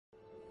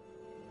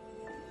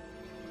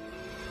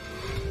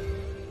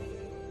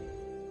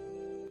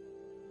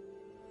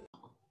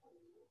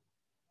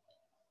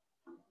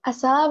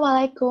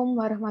Assalamualaikum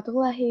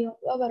warahmatullahi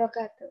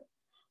wabarakatuh.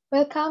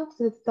 Welcome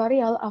to the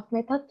tutorial of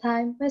method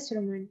time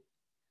measurement.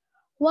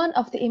 One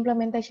of the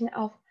implementation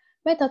of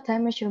method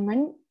time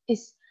measurement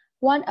is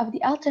one of the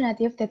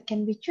alternatives that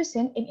can be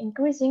chosen in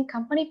increasing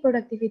company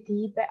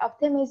productivity by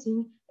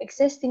optimizing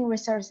existing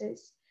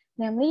resources,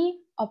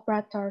 namely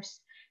operators,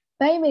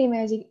 by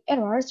minimizing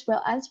errors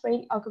while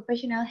answering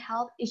occupational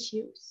health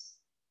issues.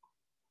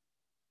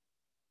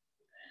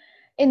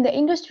 In the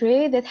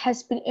industry that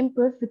has been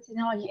improved with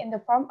technology in the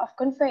form of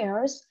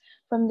conveyors,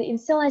 from the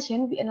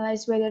installation we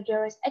analyze whether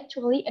there is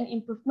actually an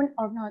improvement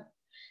or not,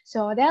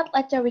 so that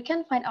later we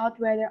can find out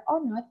whether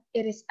or not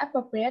it is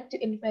appropriate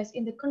to invest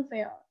in the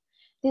conveyor.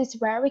 This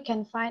is where we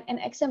can find an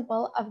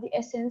example of the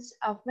essence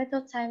of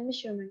method time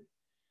measurement.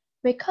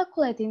 By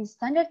calculating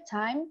standard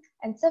time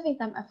and saving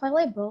time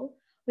available,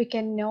 we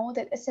can know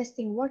that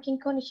assessing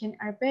working conditions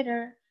are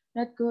better,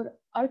 not good,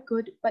 or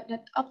good but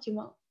not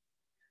optimal.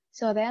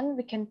 So then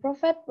we can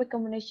provide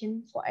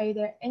recommendations for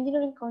either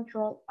engineering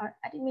control or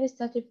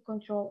administrative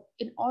control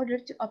in order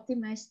to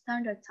optimize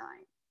standard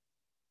time.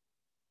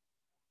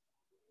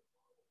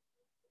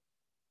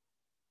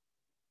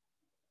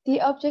 The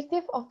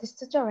objective of this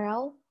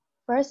tutorial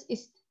first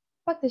is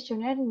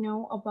practitioners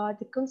know about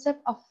the concept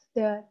of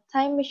the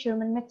time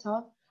measurement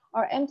method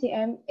or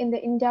MTM in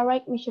the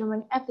indirect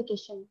measurement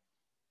application.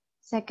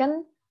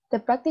 Second, the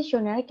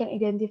practitioner can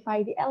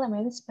identify the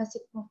element's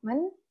basic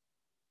movement.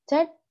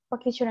 Third,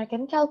 practitioner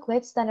can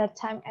calculate standard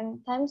time and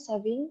time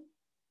saving.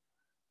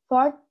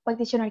 Fourth,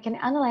 practitioner can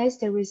analyze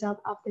the result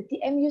of the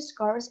TMU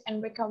scores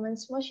and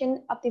recommends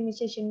motion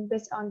optimization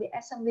based on the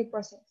assembly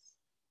process.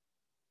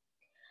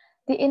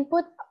 The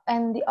input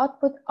and the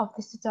output of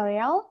this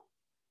tutorial.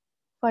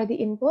 For the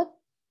input,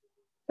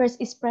 first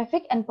is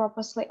prefix and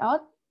proposed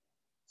layout.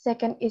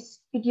 Second is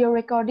video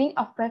recording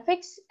of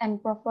prefix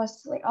and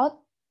proposed layout.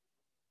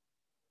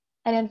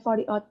 And then for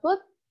the output,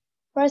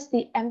 first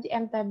the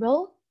MTM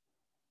table.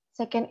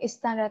 Second is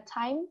standard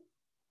time.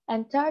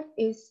 And third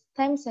is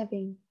time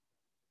saving.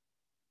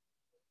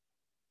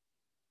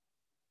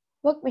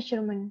 Work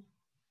measurement.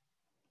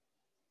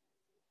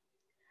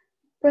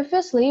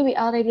 Previously, we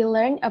already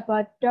learned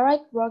about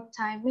direct work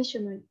time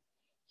measurement.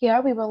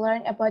 Here, we will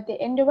learn about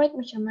the indirect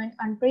measurement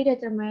on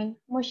predetermined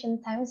motion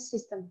time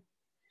system.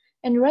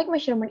 Indirect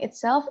measurement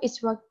itself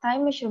is work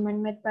time measurement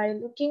made by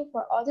looking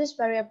for all these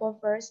variables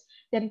first,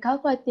 then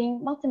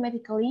calculating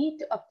mathematically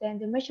to obtain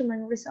the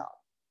measurement result.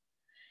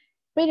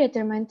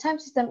 Predetermined time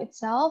system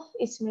itself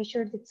is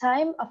measure the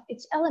time of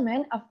each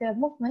element of the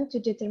movement to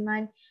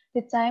determine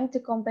the time to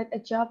complete a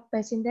job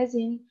by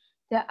synthesizing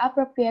the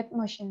appropriate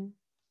motion.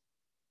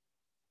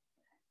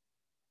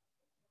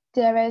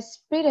 There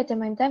is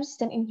predetermined time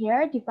system in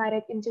here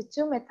divided into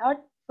two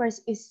methods.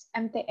 First is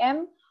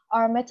MTM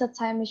or method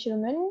time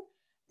measurement.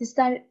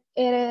 The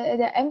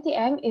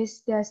MTM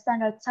is the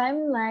standard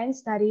timeline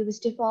study which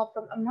developed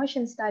from a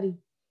motion study.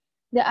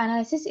 The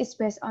analysis is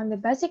based on the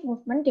basic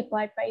movement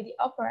deployed by the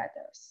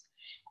operators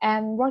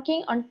and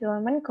working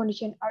environment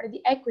condition or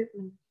the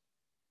equipment.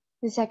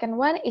 The second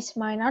one is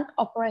Minor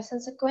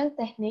Operation Sequence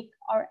Technique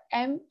or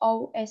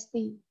MOST.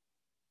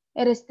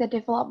 It is the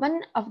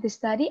development of the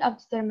study of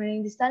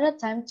determining the standard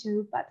time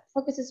too, but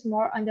focuses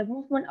more on the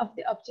movement of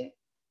the object.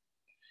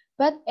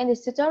 But in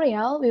this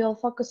tutorial, we will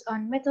focus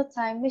on method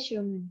time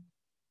measurement.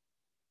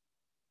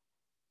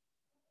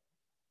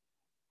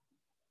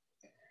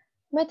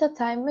 Method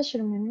time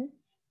measurement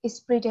is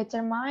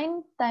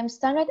predetermined time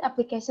standard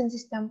application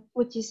system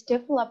which is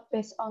developed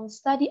based on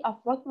study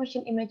of work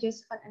motion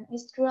images on an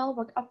industrial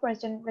work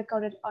operation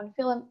recorded on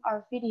film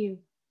or video.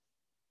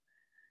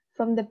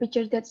 From the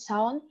picture that's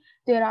shown,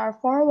 there are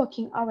four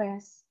working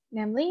areas,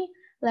 namely,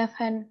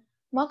 left-hand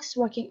max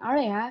working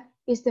area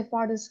is the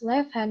farthest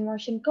left-hand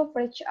motion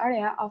coverage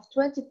area of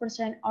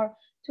 20% or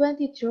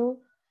 22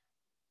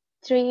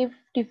 3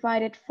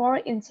 divided 4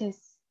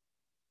 inches.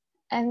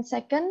 And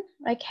second,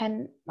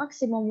 right-hand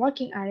maximum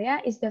working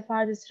area is the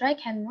farthest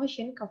right-hand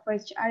motion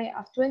coverage area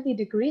of 20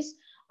 degrees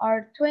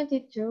or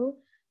 22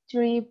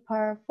 3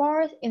 per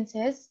 4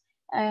 inches.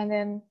 And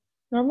then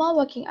normal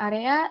working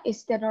area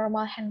is the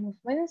normal hand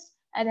movements.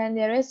 And then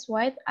there is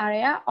white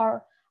area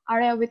or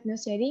area with no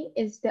shading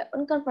is the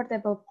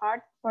uncomfortable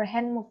part for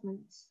hand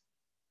movements.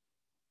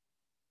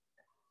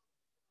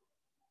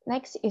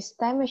 Next is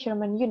time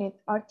measurement unit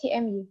or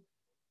TMU.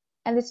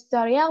 In this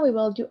tutorial, we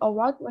will do a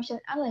work motion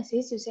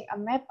analysis using a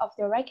map of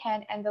the right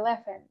hand and the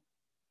left hand.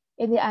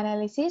 In the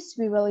analysis,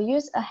 we will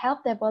use a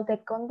help table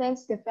that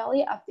contains the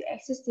value of the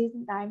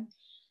existing time.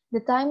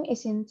 The time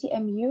is in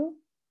TMU.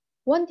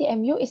 1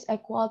 TMU is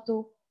equal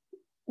to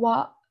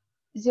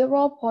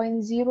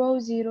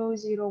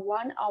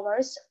 0.0001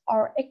 hours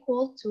or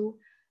equal to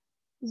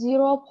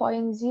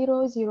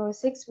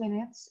 0.006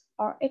 minutes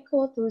or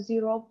equal to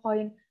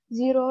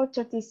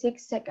 0.036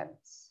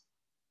 seconds.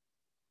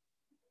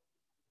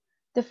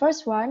 The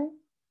first one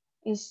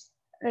is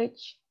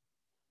reach.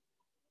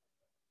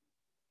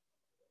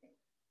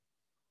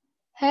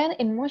 Hand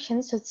in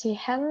motion should see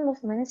hand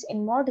movements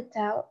in more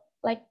detail,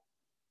 like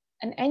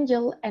an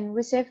angel and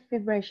receive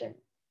vibration.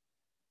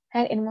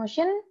 Hand in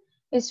motion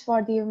is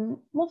for the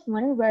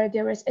movement where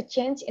there is a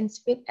change in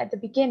speed at the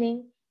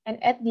beginning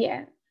and at the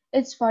end.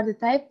 It's for the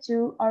type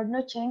 2 or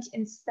no change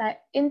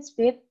in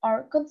speed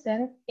or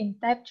constant in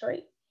type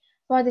 3.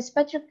 For this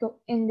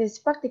in this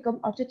practicum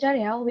or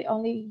tutorial, we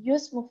only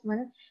use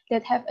movement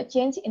that have a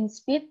change in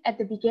speed at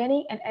the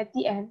beginning and at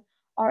the end,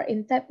 or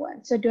in type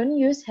 1, so don't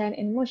use hand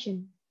in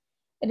motion.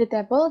 In the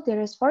table,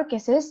 there is 4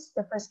 cases.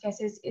 The first case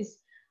is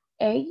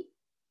A,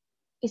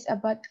 is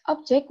about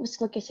object whose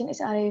location is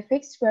already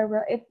fixed, where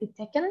will it be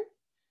taken?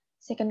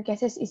 Second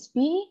case is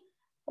B,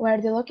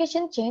 where the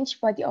location changed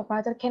but the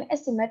operator can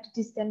estimate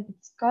the distance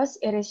because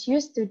it is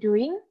used to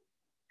doing.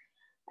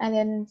 And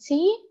then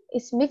C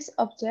is mixed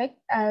object,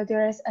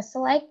 there is a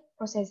select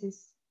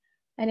processes.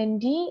 And then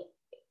D,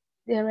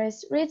 there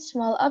is reach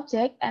small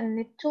object and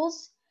need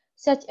tools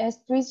such as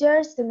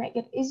tweezers to make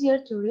it easier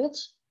to reach.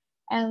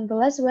 And the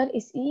last one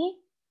is E,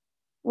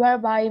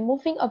 whereby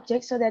moving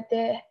object so that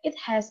it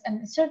has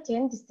a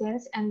certain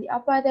distance and the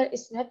operator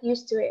is not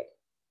used to it.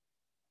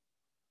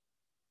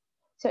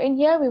 So in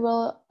here, we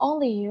will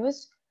only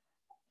use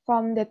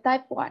from the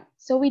type 1.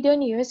 So we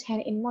don't use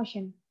hand in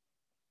motion.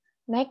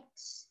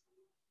 Next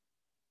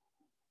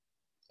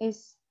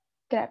is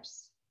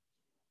grabs.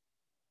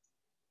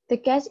 The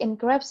case in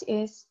grabs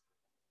is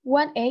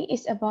 1A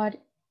is about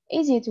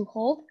easy to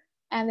hold,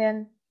 and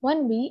then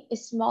 1B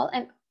is small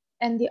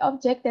and the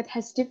object that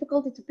has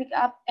difficulty to pick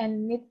up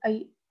and need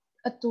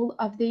a tool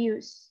of the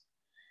use.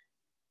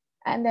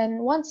 And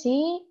then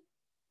 1C,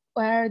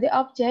 where the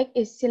object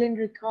is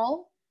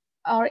cylindrical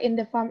or in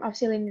the form of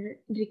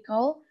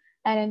cylindrical,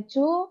 and then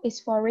 2 is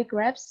for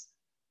regrabs,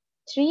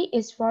 3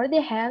 is for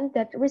the hand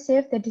that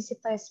receive the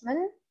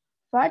displacement,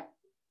 4th,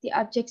 the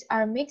objects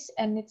are mixed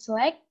and need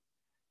select,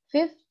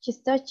 5th,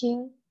 just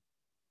touching.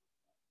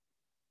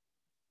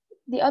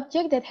 The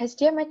object that has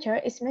diameter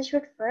is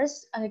measured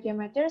first on the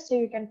diameter, so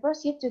you can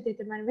proceed to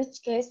determine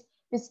which case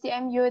which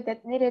TMU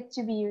that needed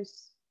to be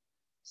used.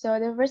 So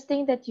the first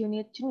thing that you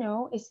need to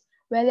know is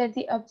whether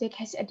the object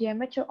has a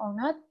diameter or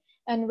not,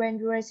 and when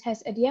yours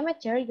has a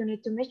diameter, you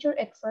need to measure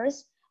it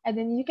first, and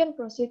then you can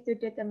proceed to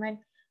determine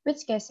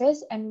which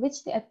cases and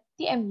which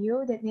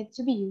TMU that need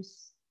to be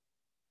used.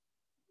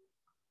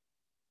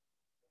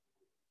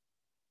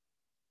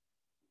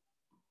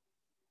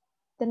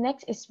 The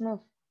next is move.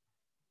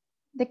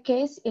 The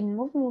case in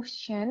move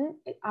motion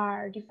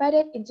are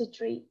divided into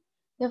 3.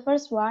 The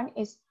first one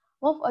is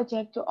move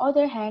object to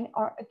other hand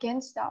or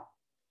against stop.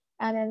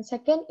 And then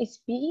second is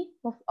B,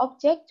 move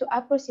object to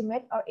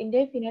approximate or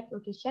indefinite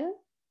location.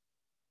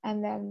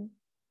 And then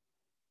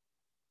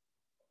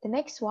the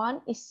next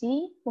one is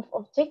C, move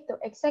object to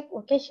exact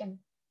location.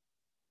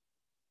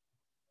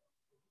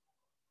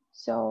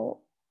 So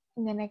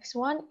the next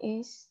one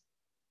is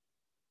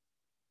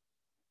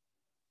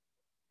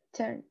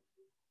turn.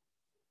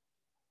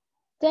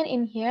 Then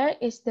in here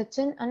is the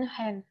turn on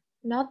hand,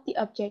 not the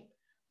object.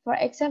 For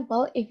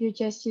example, if you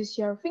just use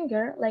your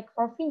finger, like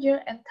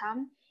forefinger and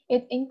thumb,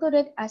 it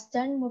included as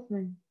turn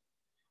movement.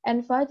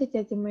 And for the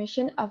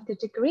determination of the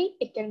degree,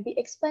 it can be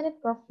explained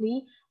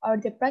roughly, or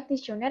the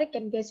practitioner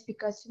can guess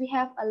because we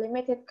have a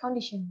limited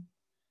condition.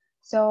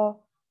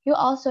 So you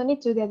also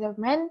need to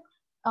determine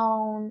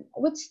on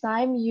which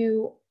time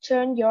you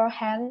turn your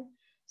hand.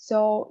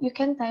 So you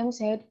can times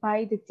it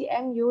by the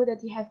TMU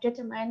that you have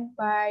determined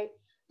by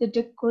the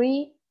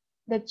degree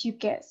that you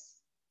guess.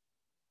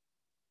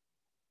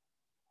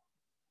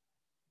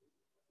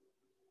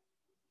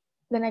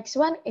 The next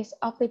one is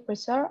applied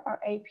pressure or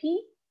AP.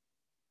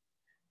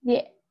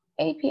 The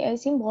APA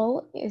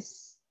symbol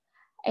is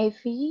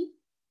AV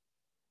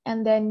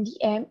and then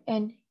DM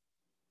and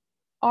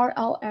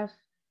RLF.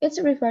 It's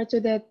referred to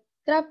the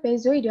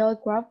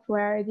trapezoidal graph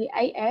where the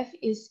AF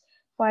is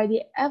for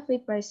the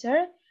applied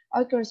pressure,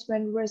 occurs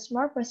when there is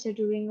more pressure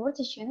during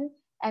rotation,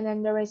 and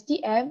then there is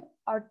DM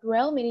or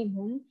dwell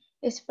minimum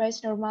is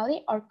pressed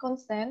normally or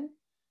constant,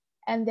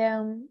 and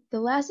then the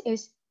last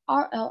is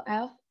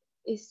RLF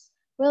is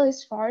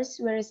release force,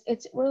 whereas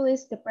it's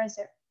release the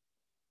pressure.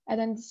 And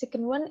then the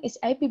second one is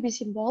APB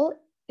symbol,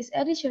 is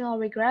additional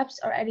regrabs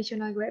or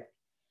additional grip.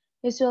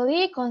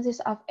 Usually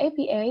consists of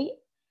APA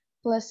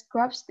plus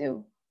grabs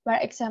too,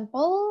 where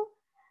example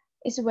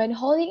is when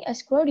holding a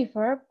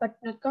screwdriver but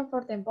not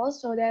comfortable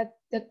so that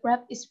the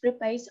grab is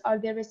replaced or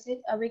there is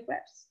need a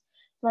regrabs.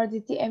 For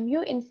the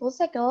TMU in full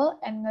cycle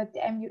and the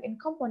TMU in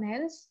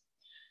components,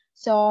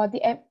 so the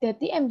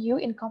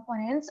TMU in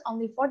components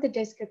only for the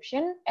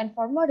description, and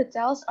for more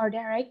details or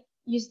direct,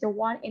 use the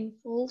one in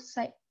full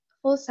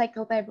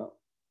cycle table.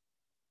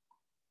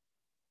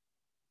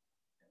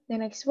 The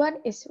next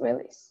one is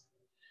release.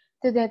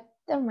 To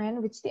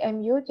determine which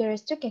TMU, there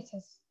is 2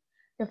 cases.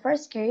 The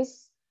first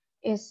case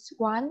is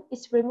 1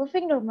 is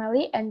removing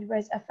normally and there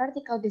is a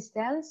vertical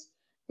distance,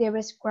 there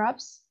is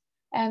grabs,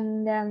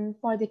 and then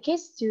for the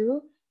case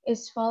 2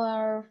 is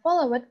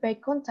followed by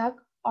contact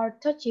or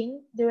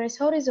touching, there is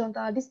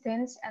horizontal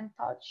distance and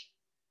touch.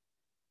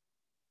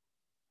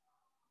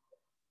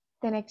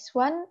 The next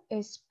one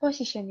is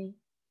positioning.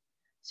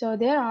 So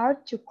there are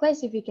 2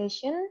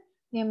 classifications,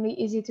 namely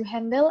easy to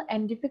handle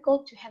and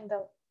difficult to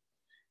handle.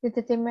 The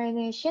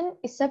determination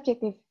is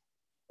subjective.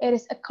 It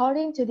is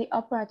according to the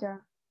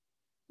operator.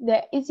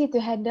 The easy to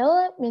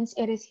handle means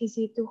it is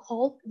easy to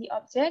hold the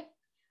object,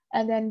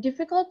 and then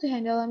difficult to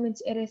handle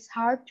means it is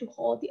hard to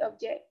hold the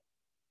object.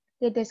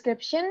 The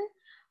description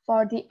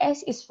for the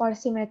S is for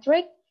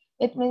symmetric.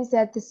 It means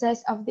that the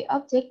size of the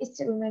object is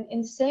to remain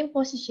in the same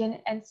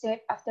position and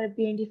shape after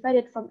being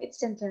divided from its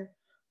center.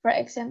 For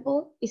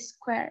example, is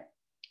square.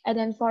 And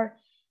then for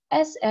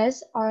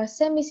SS or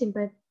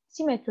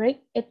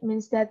semi-symmetric, it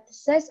means that the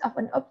size of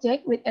an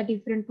object with a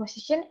different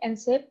position and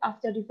shape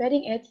after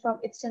dividing it from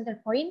its center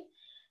point,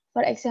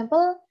 for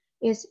example,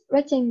 is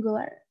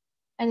rectangular.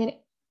 And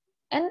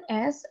in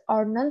NS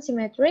or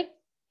non-symmetric,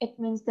 it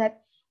means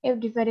that if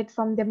divided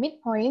from the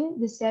midpoint,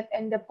 the shape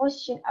and the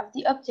position of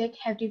the object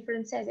have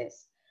different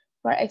sizes.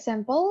 For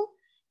example,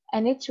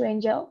 any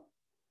triangle.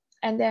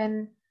 And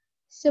then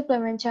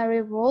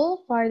supplementary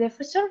rule for the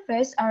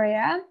surface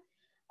area,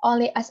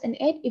 only as an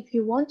aid if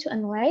you want to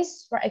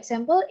analyze. For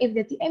example, if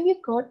the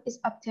TMU code is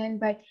obtained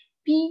by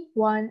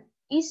P1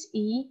 is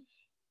E,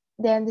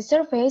 then the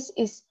surface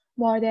is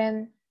more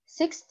than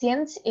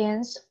 16th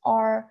inch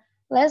or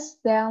less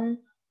than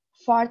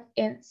 4th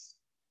inch.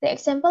 The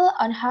example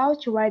on how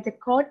to write the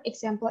code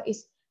example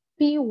is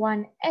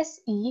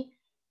P1SE.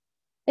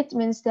 It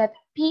means that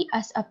P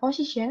as a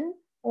position,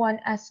 1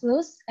 as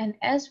loose, and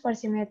S for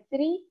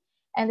symmetry,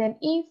 and then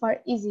E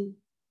for easy.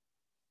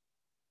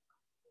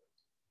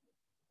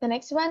 The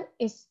next one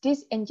is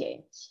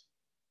disengage.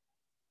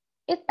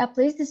 It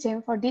applies the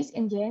same for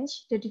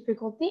disengage. The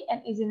difficulty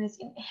and easiness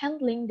in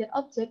handling the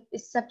object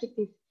is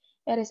subjective.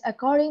 It is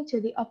according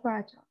to the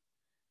operator.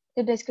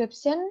 The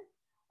description,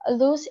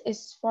 loose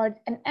is for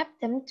an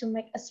attempt to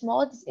make a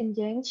small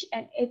disengage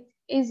and it's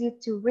easy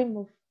to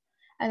remove.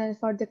 And then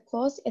for the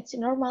close, it's a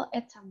normal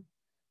attempt.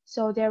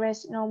 So there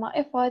is normal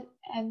effort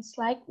and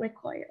slight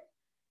required.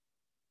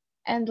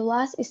 And the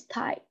last is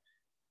tight.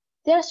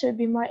 There should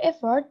be more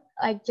effort,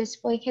 like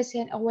just pulling his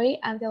hand away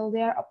until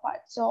they are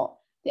apart. So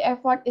the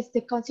effort is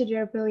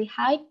considerably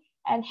high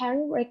and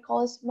hand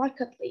recoils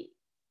markedly.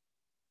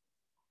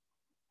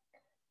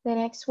 The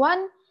next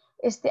one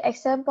is the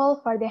example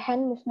for the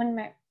hand movement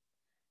map.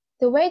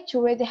 The way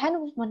to read the hand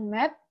movement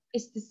map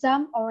is the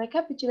sum or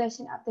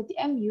recapitulation of the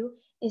TMU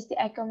is the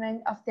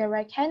equivalent of the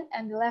right hand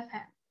and the left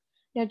hand.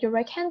 Now the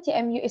right hand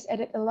TMU is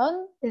added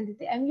alone, then the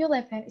TMU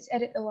left hand is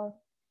added alone.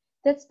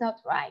 That's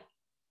not right.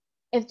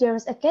 If there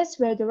is a case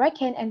where the right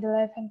hand and the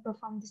left hand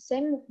perform the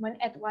same movement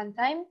at one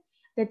time,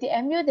 the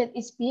TMU that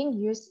is being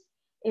used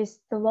is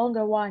the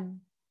longer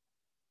one.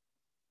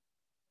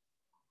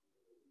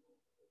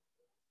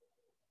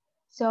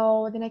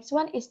 So the next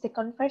one is the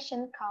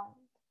conversion count.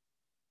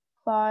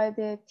 For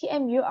the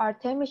TMU or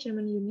time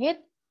measurement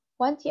unit,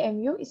 1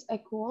 TMU is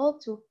equal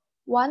to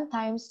 1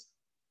 times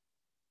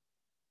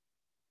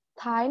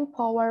time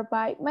power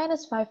by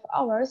minus 5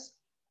 hours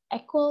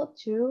equal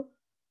to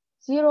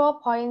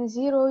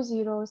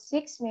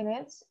 0.006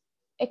 minutes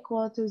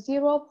equal to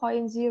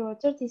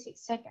 0.036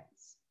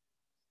 seconds.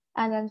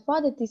 And then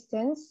for the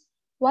distance,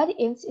 1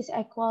 inch is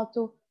equal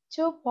to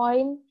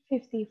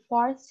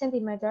 2.54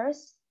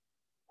 centimeters.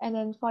 And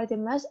then for the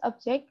mass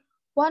object,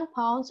 1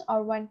 pound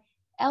or 1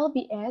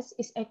 lbs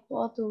is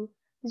equal to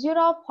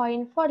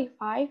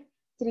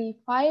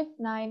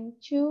 0.45359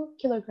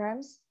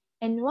 kilograms,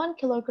 and 1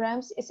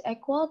 kilograms is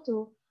equal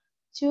to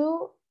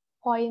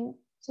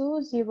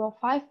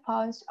 2.205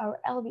 pounds or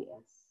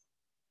lbs.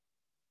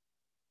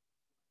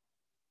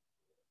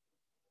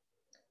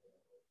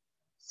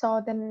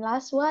 So the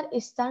last one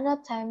is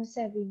standard time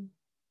saving.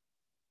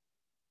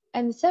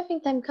 And the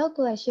saving time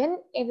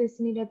calculation, it is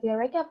needed the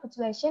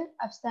recapitulation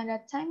of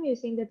standard time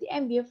using the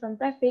TMU from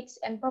prefix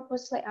and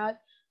purpose layout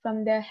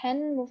from the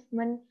hand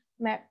movement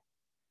map.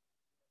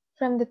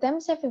 From the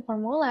time saving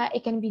formula,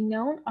 it can be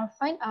known or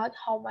find out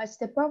how much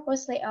the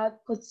purpose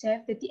layout could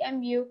save the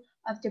TMU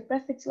of the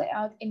prefix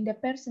layout in the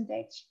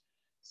percentage.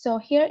 So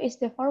here is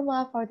the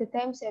formula for the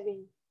time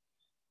saving.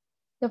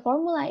 The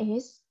formula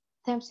is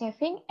time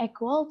saving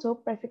equal to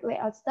prefix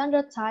layout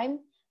standard time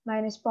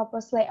minus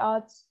purpose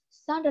layout's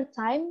standard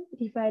time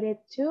divided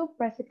to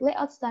prefix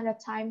layout standard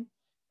time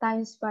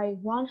times by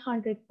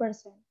 100%.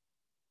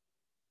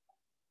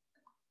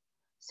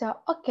 So,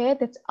 okay,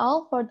 that's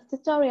all for the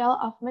tutorial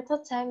of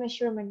method time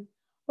measurement.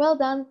 Well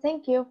done,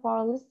 thank you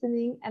for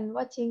listening and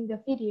watching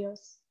the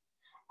videos.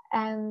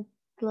 And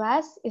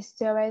last is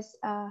there is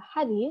a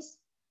hadith,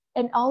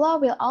 and Allah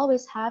will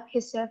always help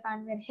his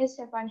servant when his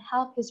servant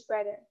helps his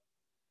brother.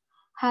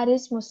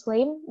 Hadith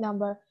Muslim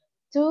number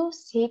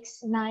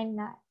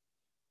 2699.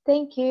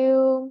 Thank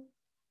you.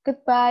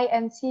 Goodbye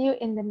and see you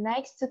in the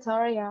next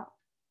tutorial.